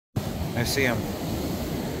I see him.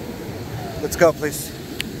 Let's go, please.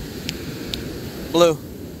 Blue.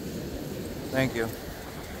 Thank you.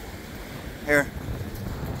 Here.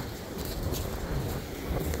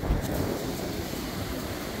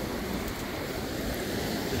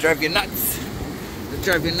 They drive you nuts. They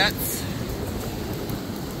drive you nuts.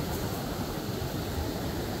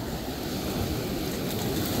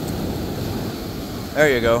 There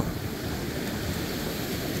you go.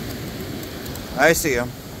 I see him.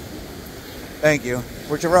 Thank you.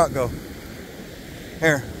 Where'd your rock go?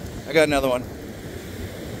 Here, I got another one.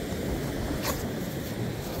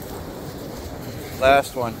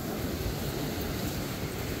 Last one.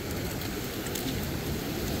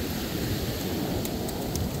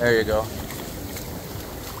 There you go.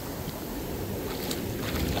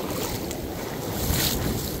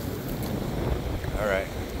 All right,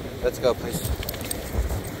 let's go, please.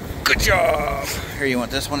 Good job. Here, you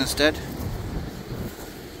want this one instead?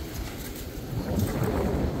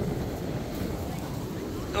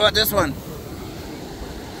 How about this one?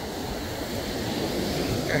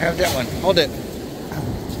 Here, have that one. Hold it.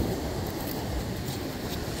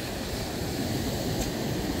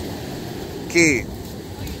 Key.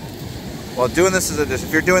 Well, doing this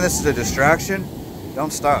if you're doing this as a distraction,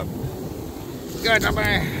 don't stop. Good,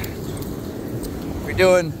 if you're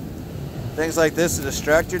doing things like this to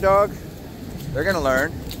distract your dog, they're gonna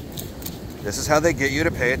learn. This is how they get you to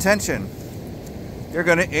pay attention. You're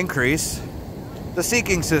gonna increase the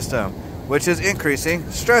seeking system, which is increasing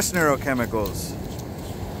stress neurochemicals.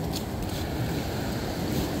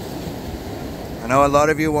 I know a lot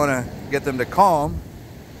of you want to get them to calm,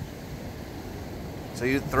 so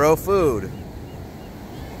you throw food.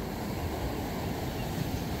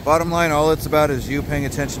 Bottom line, all it's about is you paying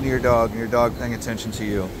attention to your dog and your dog paying attention to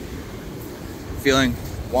you. Feeling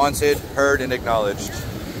wanted, heard, and acknowledged.